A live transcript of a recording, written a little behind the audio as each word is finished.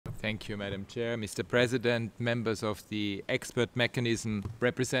Thank you, Madam Chair, Mr. President, members of the expert mechanism,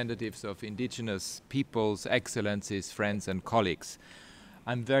 representatives of indigenous peoples, excellencies, friends and colleagues.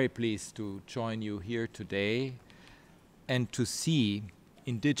 I'm very pleased to join you here today and to see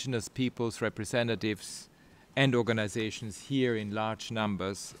indigenous peoples representatives and organizations here in large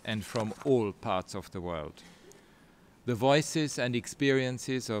numbers and from all parts of the world. The voices and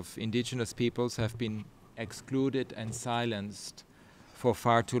experiences of indigenous peoples have been excluded and silenced for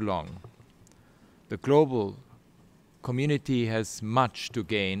far too long. The global community has much to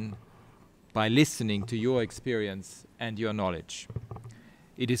gain by listening to your experience and your knowledge.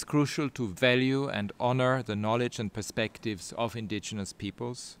 It is crucial to value and honor the knowledge and perspectives of indigenous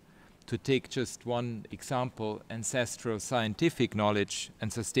peoples. To take just one example, ancestral scientific knowledge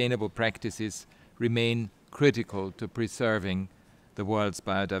and sustainable practices remain critical to preserving the world's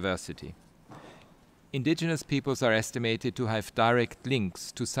biodiversity. Indigenous peoples are estimated to have direct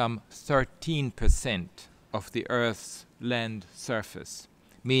links to some 13% of the Earth's land surface,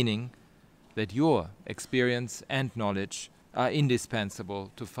 meaning that your experience and knowledge are indispensable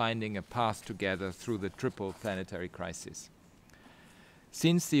to finding a path together through the triple planetary crisis.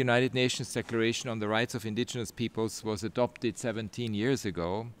 Since the United Nations Declaration on the Rights of Indigenous Peoples was adopted 17 years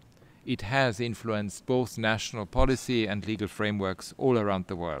ago, it has influenced both national policy and legal frameworks all around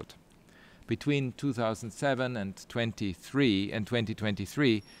the world. Between 2007 and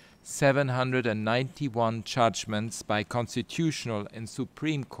 2023, 791 judgments by constitutional and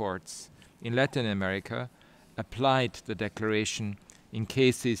supreme courts in Latin America applied the declaration in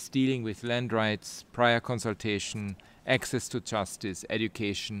cases dealing with land rights, prior consultation, access to justice,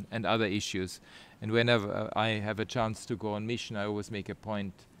 education, and other issues. And whenever I have a chance to go on mission, I always make a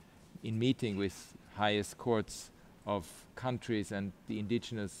point in meeting with highest courts of countries, and the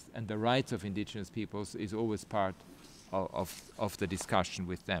indigenous and the rights of indigenous peoples is always part of the discussion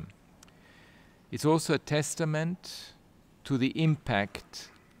with them. It's also a testament to the impact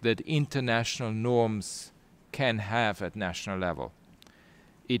that international norms can have at national level.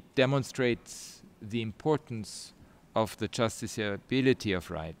 It demonstrates the importance of the justiciability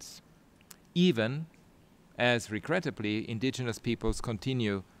of rights, even as, regrettably, indigenous peoples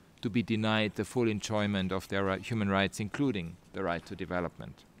continue to be denied the full enjoyment of their human rights, including the right to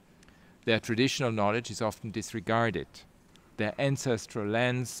development. Their traditional knowledge is often disregarded. Their ancestral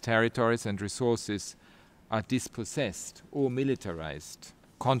lands, territories, and resources are dispossessed or militarized,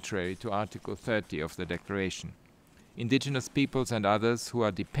 contrary to Article 30 of the Declaration. Indigenous peoples and others who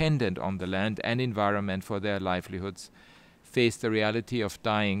are dependent on the land and environment for their livelihoods face the reality of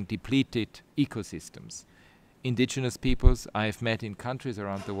dying, depleted ecosystems. Indigenous peoples I have met in countries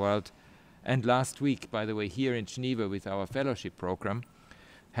around the world, and last week, by the way, here in Geneva with our fellowship program,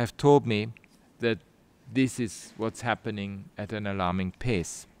 have told me that this is what's happening at an alarming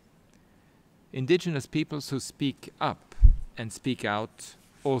pace. Indigenous peoples who speak up and speak out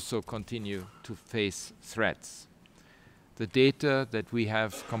also continue to face threats. The data that we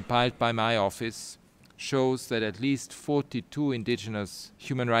have compiled by my office shows that at least 42 indigenous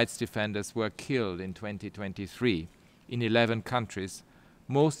human rights defenders were killed in 2023 in 11 countries,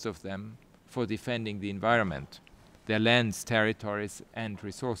 most of them for defending the environment, their lands, territories, and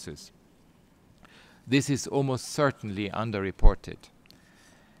resources. This is almost certainly underreported,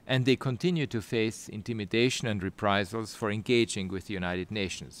 and they continue to face intimidation and reprisals for engaging with the United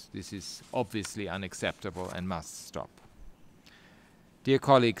Nations. This is obviously unacceptable and must stop. Dear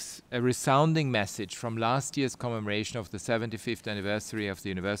colleagues, a resounding message from last year's commemoration of the 75th anniversary of the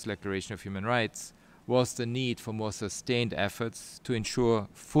Universal Declaration of Human Rights was the need for more sustained efforts to ensure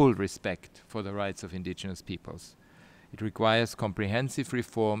full respect for the rights of indigenous peoples. It requires comprehensive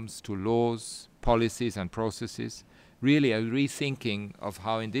reforms to laws, policies, and processes, really a rethinking of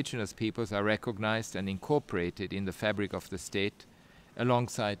how indigenous peoples are recognized and incorporated in the fabric of the state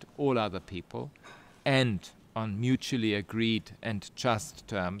alongside all other people, and on mutually agreed and just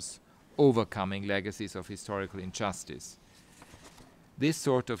terms, overcoming legacies of historical injustice. This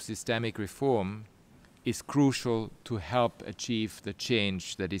sort of systemic reform is crucial to help achieve the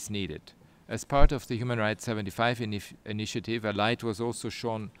change that is needed. As part of the Human Rights 75 initiative, a light was also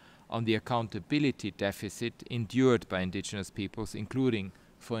shone on the accountability deficit endured by indigenous peoples, including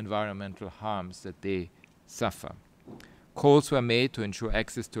for environmental harms that they suffer. Calls were made to ensure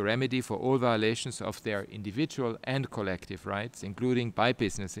access to remedy for all violations of their individual and collective rights, including by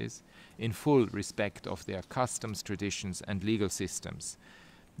businesses, in full respect of their customs, traditions, and legal systems.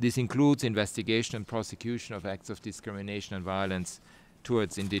 This includes investigation and prosecution of acts of discrimination and violence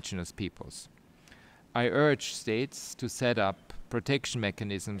towards indigenous peoples. I urge states to set up protection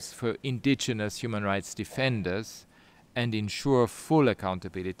mechanisms for indigenous human rights defenders and ensure full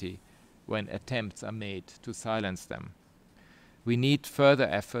accountability when attempts are made to silence them. We need further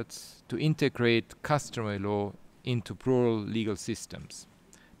efforts to integrate customary law into plural legal systems.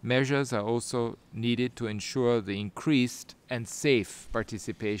 Measures are also needed to ensure the increased and safe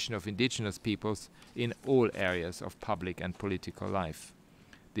participation of indigenous peoples in all areas of public and political life.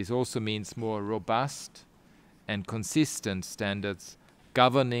 This also means more robust and consistent standards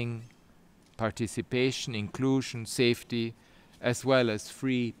governing participation, inclusion, safety, as well as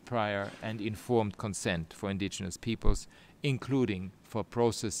free, prior, and informed consent for indigenous peoples, including for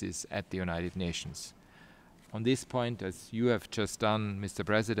processes at the United Nations. On this point, as you have just done, Mr.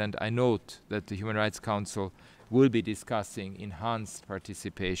 President, I note that the Human Rights Council will be discussing enhanced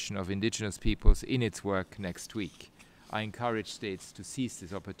participation of indigenous peoples in its work next week. I encourage states to seize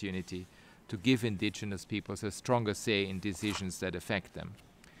this opportunity to give indigenous peoples a stronger say in decisions that affect them.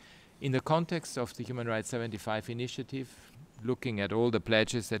 In the context of the Human Rights 75 initiative, looking at all the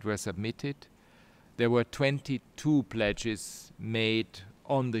pledges that were submitted, there were 22 pledges made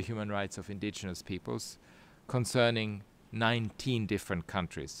on the human rights of indigenous peoples concerning 19 different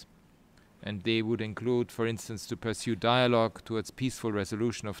countries. And they would include, for instance, to pursue dialogue towards peaceful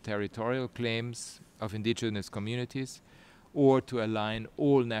resolution of territorial claims of indigenous communities, or to align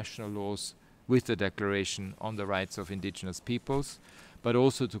all national laws with the Declaration on the Rights of Indigenous Peoples, but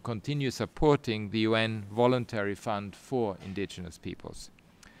also to continue supporting the UN Voluntary Fund for Indigenous Peoples.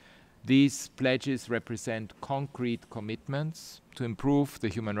 These pledges represent concrete commitments to improve the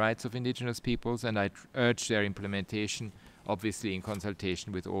human rights of indigenous peoples, and I urge their implementation, obviously in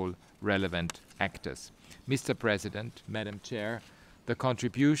consultation with all relevant actors. Mr. President, Madam Chair, the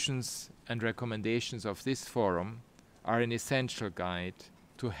contributions and recommendations of this forum are an essential guide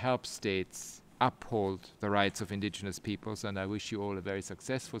to help states uphold the rights of indigenous peoples, and I wish you all a very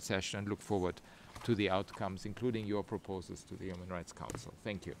successful session and look forward to the outcomes, including your proposals to the Human Rights Council.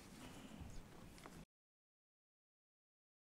 Thank you.